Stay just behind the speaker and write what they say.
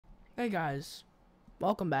Hey guys,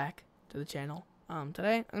 welcome back to the channel.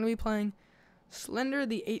 Today I'm gonna be playing Slender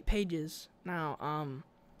the 8 Pages. Now,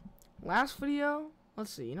 last video, let's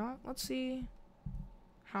see, let's see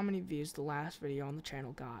how many views the last video on the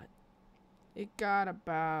channel got. It got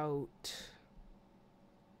about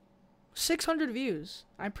 600 views.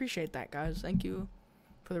 I appreciate that, guys. Thank you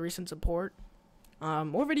for the recent support.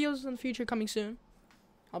 More videos in the future coming soon.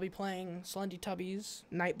 I'll be playing Slendy Tubbies,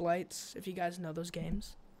 Night Blights, if you guys know those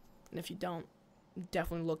games. And if you don't,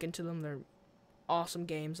 definitely look into them. They're awesome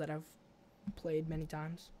games that I've played many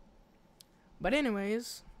times. But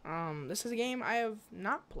anyways, this is a game I have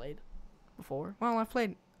not played before. Well, I've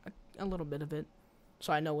played a little bit of it,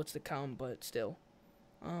 so I know what's to come, but still.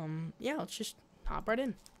 Yeah, let's just hop right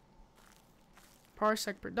in.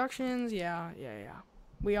 Parsec Productions, yeah.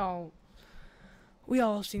 We all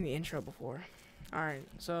have seen the intro before. Alright,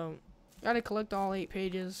 so gotta collect all 8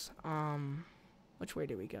 pages. Which way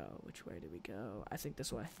do we go? I think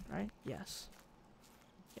this way, right? Yes.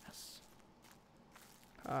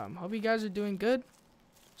 Hope you guys are doing good.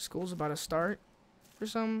 School's about to start for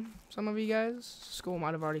some of you guys. School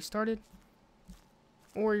might have already started.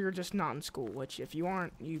 Or you're just not in school, which if you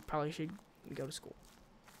aren't, you probably should go to school.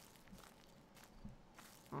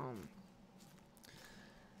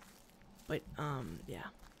 Yeah.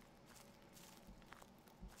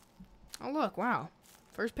 Oh look, wow.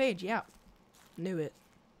 First page, yeah. Knew it.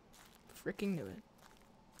 Freaking knew it.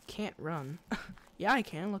 Can't run. Yeah, I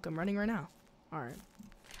can. Look, I'm running right now. Alright.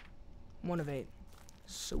 1 of 8.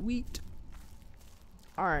 Sweet.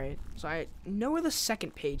 Alright, so I know where the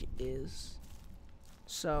second page is.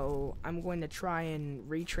 So, I'm going to try and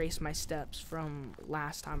retrace my steps from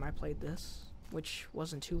last time I played this, which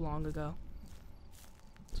wasn't too long ago.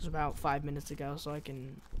 It was about 5 minutes ago, so I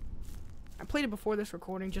played it before this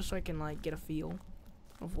recording just so I can, like, get a feel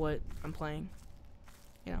of what I'm playing.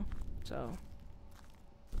 You know? So,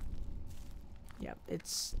 yeah,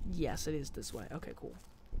 yes, it is this way. Okay, cool.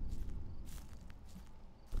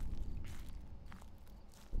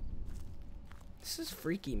 This is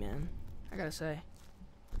freaky, man. I gotta say.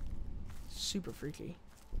 Super freaky.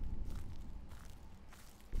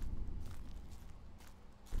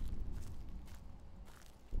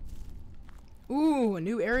 Ooh, a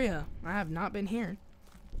new area. I have not been here.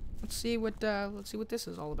 Let's see what this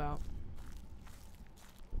is all about.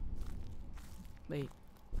 Wait.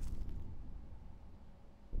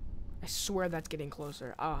 I swear that's getting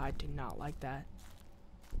closer. Oh, I do not like that.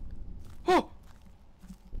 Oh!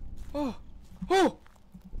 Oh! Oh!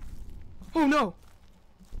 Oh no!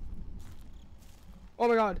 Oh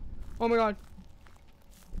my god. Oh my god.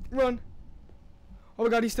 Run. Oh my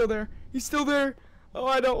god, he's still there. He's still there. Oh,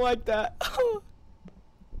 I don't like that.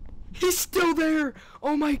 He's still there.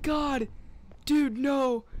 Oh my god. Dude,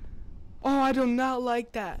 no. Oh, I do not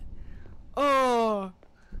like that. Oh,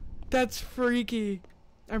 that's freaky.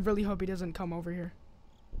 I really hope he doesn't come over here.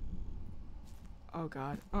 Oh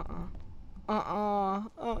god.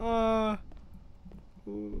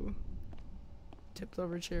 Ooh. Tipped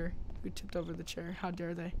over a chair. Who tipped over the chair? How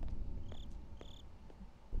dare they?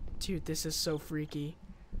 Dude, this is so freaky.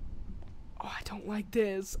 Oh, I don't like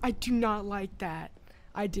this. I do not like that.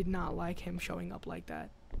 I did not like him showing up like that.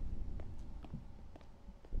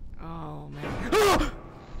 Oh, man. Oh!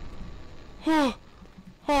 Oh!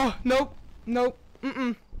 Oh, nope. Nope.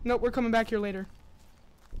 Nope, we're coming back here later.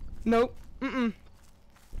 Nope.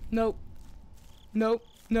 Nope.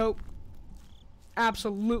 Nope.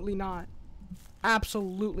 Absolutely not.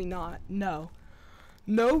 Absolutely not. No.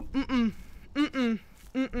 Nope.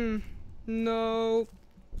 No.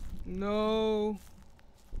 No.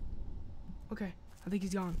 Okay, I think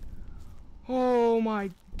he's gone. Oh my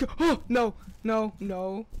god. Oh, no. No.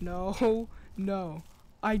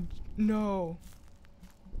 No.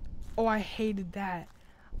 Oh, I hated that.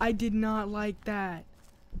 I did not like that.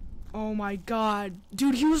 Oh my god.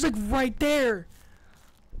 Dude, he was like right there.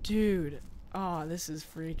 Dude. Oh, this is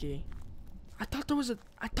freaky. I thought there was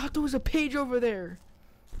a page over there.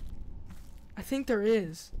 I think there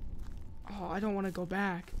is. Oh, I don't want to go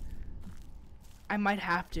back. I might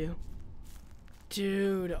have to.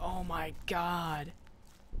 Dude, oh my god.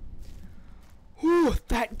 Whew,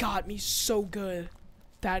 that got me so good.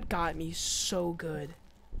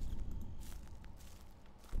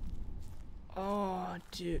 Oh,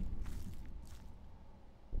 dude.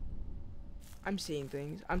 I'm seeing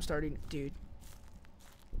things. I'm starting, dude.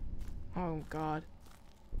 Oh god.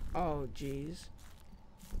 Oh jeez.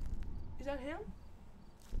 Is that him?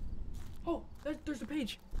 Oh, there's the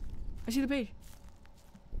page. I see the page.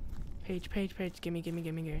 Page.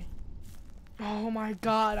 Gimme. Oh my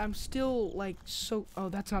god, I'm still like so. Oh,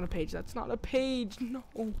 that's not a page. No.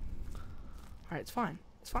 Alright, it's fine.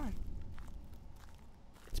 It's fine.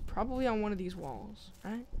 It's probably on one of these walls,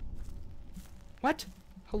 right? What?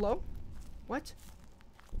 Hello? What?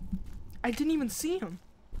 I didn't even see him.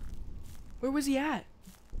 Where was he at?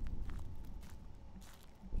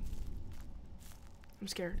 I'm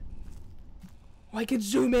scared. Oh, I can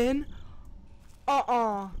zoom in?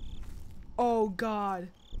 Oh, God.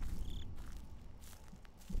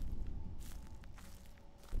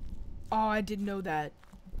 Oh, I didn't know that.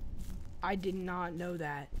 I did not know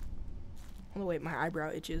that. Oh, wait, my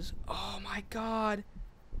eyebrow itches. Oh, my God.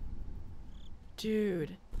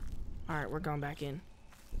 Dude. Alright, we're going back in.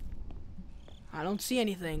 I don't see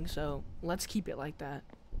anything, so let's keep it like that.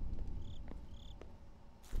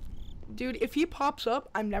 Dude, if he pops up,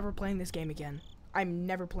 I'm never playing this game again. I'm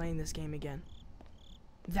never playing this game again.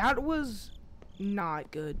 That was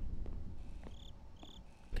not good.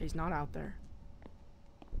 Okay, he's not out there.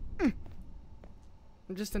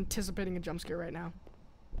 I'm just anticipating a jump scare right now.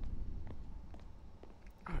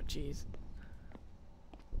 Oh, jeez.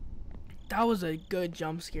 That was a good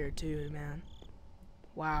jump scare, too, man.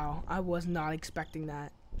 Wow, I was not expecting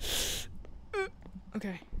that.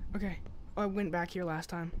 Okay. Oh, I went back here last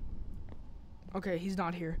time. Okay, he's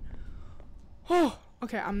not here. Oh,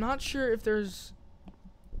 okay, I'm not sure if there's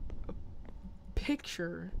a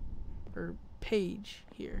picture or page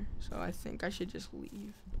here, so I think I should just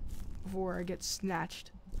leave before I get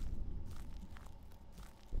snatched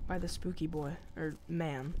by the spooky boy, or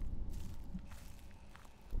man.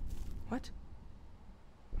 What?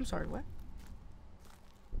 I'm sorry, what?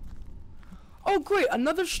 Oh, great,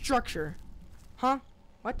 another structure. Huh?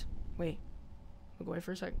 What? Wait. Look away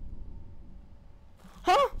for a sec.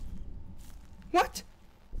 Huh? What?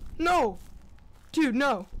 No. Dude,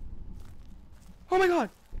 no. Oh my God.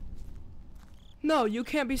 No, you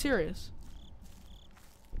can't be serious.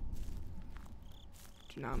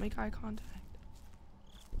 Do not make eye contact.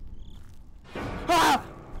 Ah!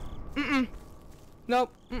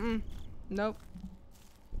 Nope. Nope.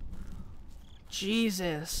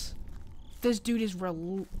 Jesus. This dude is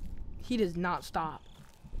he does not stop.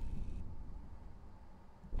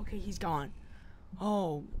 Okay, he's gone.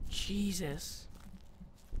 Oh, Jesus.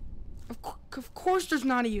 Of course there's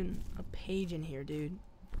not even a page in here, dude.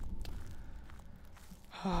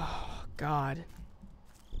 Oh, God.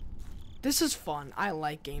 This is fun. I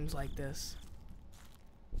like games like this.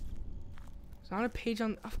 There's not a page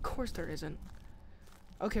on... Of course there isn't.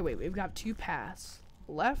 Okay, wait. We've got two paths.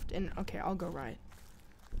 Left and... Okay, I'll go right.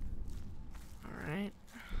 Alright.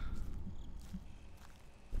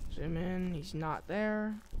 Zoom in. He's not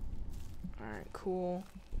there. Alright, cool.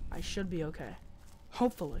 I should be okay.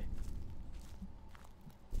 Hopefully.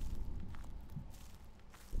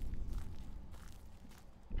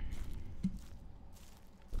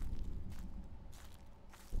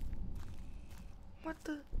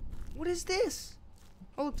 What is this?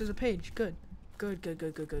 Oh, look, there's a page. Good. Good.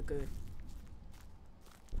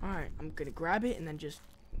 Alright, I'm gonna grab it and then just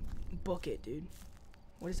book it, dude.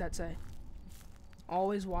 What does that say?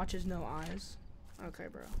 Always watches, no eyes. Okay,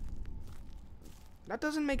 bro. That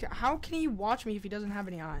doesn't make it. How can he watch me if he doesn't have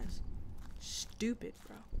any eyes? Stupid,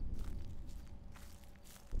 bro.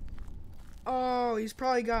 Oh, he's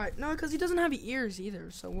probably got... No, because he doesn't have ears either.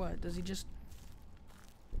 So what? Does he just...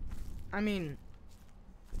 I mean...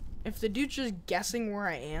 If the dude's just guessing where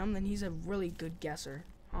I am, then he's a really good guesser.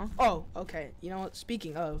 Huh? Oh, okay. You know what?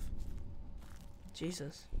 Speaking of...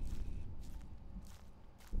 Jesus.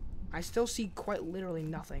 I still see quite literally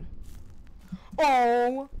nothing.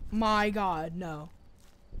 Oh my God, no.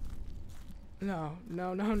 No.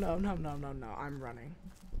 I'm running.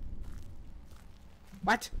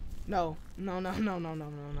 What? No.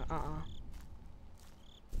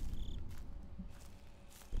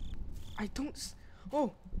 I don't...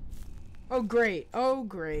 Oh,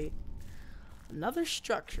 great. Another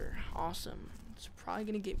structure. Awesome. It's probably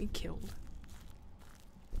gonna get me killed.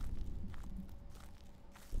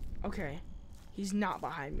 Okay. He's not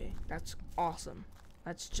behind me. That's awesome.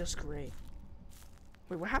 That's just great.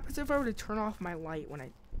 Wait, what happens if I were to turn off my light when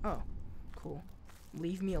I... Oh, cool.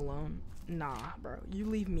 Leave me alone? Nah, bro. You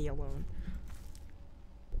leave me alone.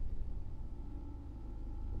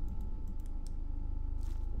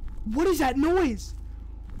 What is that noise?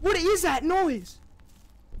 What is that noise?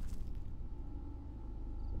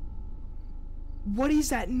 What is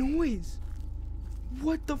that noise?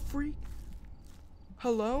 What the freak?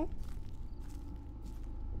 Hello?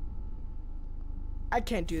 I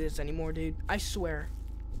can't do this anymore, dude. I swear.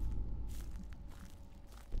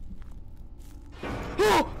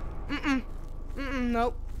 Oh!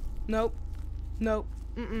 Nope.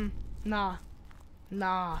 Nah.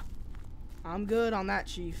 I'm good on that,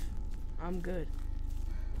 Chief. I'm good.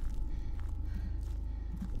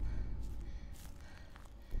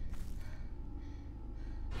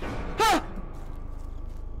 Ha!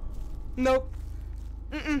 Nope.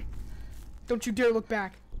 Don't you dare look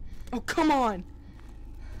back. Oh, come on.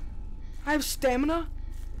 I have stamina?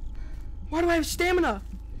 Why do I have stamina?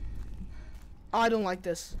 Oh, I don't like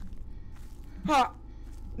this. Ha!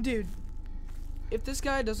 Dude. If this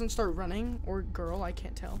guy doesn't start running, or girl, I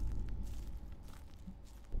can't tell.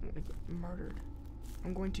 I'm gonna get murdered.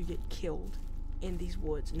 I'm going to get killed in these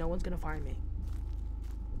woods. No one's gonna find me.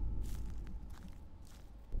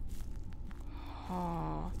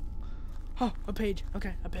 Oh, a page.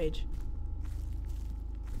 Okay, a page.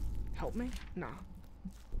 Help me? Nah.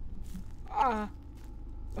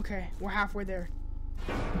 Okay, we're halfway there.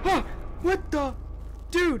 What the?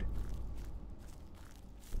 Dude!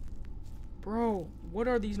 Bro, what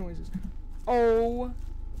are these noises? Oh,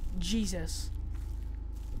 Jesus.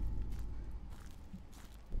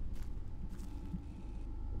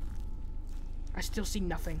 I still see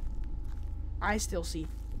nothing. I still see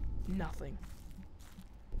nothing.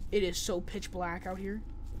 It is so pitch black out here.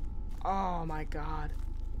 Oh my God.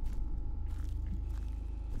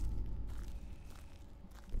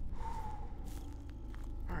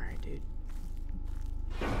 Alright, dude.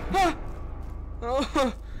 Ah!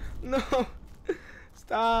 Oh, no.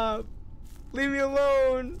 Stop. Leave me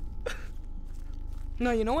alone.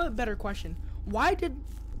 No, you know what? Better question. Why did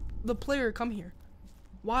the player come here?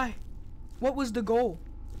 Why? What was the goal?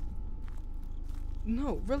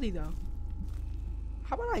 No, really though.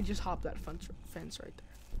 How about I just hop that fence right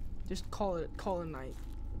there? Just call it a night.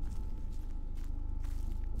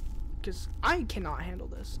 Because I cannot handle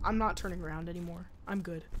this. I'm not turning around anymore. I'm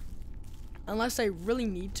good. Unless I really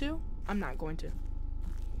need to, I'm not going to.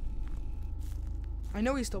 I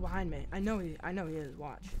know he's still behind me. I know he is.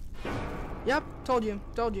 Watch. Yep, told you.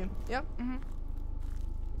 Yep.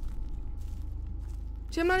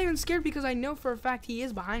 See, I'm not even scared because I know for a fact he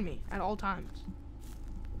is behind me at all times.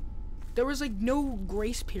 There was like no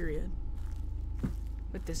grace period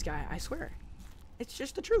with this guy, I swear. It's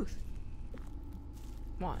just the truth.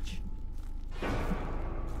 Watch.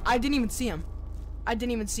 I didn't even see him. I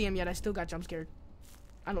didn't even see him yet. I still got jump scared.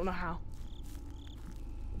 I don't know how.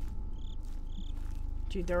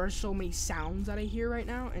 Dude, there are so many sounds that I hear right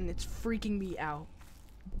now, and it's freaking me out.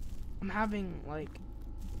 I'm having, like...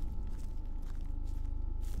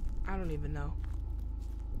 I don't even know.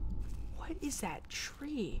 What is that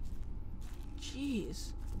tree?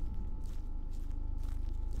 Jeez.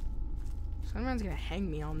 Someone's gonna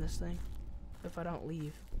hang me on this thing if I don't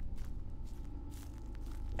leave.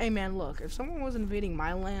 Hey man, look, if someone was invading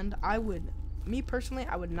my land, me personally,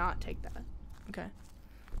 I would not take that. Okay?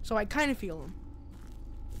 So I kind of feel him.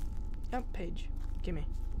 Yep, page. Gimme.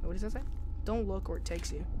 What does that say? Don't look or it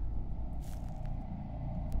takes you.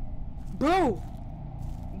 Bro!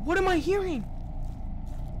 What am I hearing?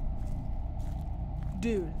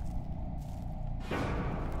 Dude.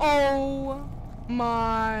 Oh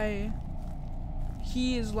my.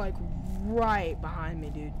 He is like right behind me,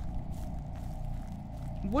 dude.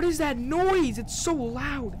 What is that noise? It's so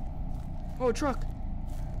loud. Oh, a truck.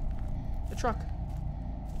 A truck.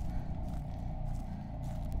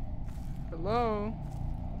 Hello?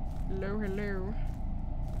 Hello?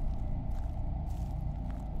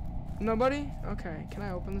 Nobody? Okay, can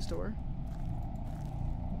I open this door?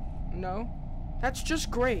 No? That's just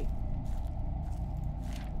great.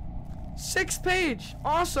 6th page!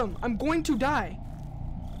 Awesome! I'm going to die.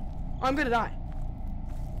 I'm gonna die.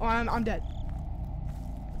 Oh, I'm dead.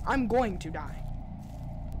 I'm going to die.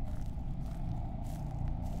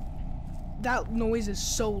 That noise is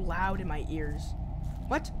so loud in my ears.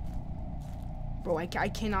 What? Bro, I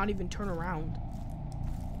cannot even turn around.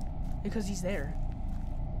 Because he's there.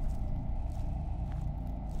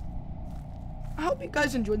 I hope you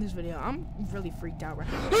guys enjoyed this video. I'm really freaked out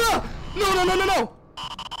right now. Ah! No!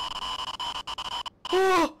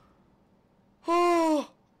 Oh! Oh!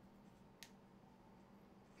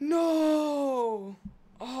 No!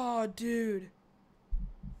 Oh, dude.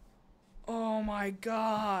 Oh my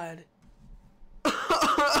God.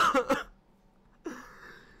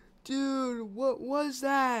 Dude, what was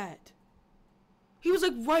that? He was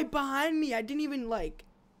like right behind me. I didn't even like...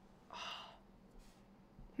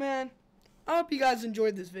 Man, I hope you guys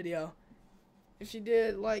enjoyed this video. If you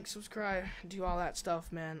did, like, subscribe, do all that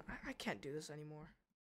stuff, man. I can't do this anymore.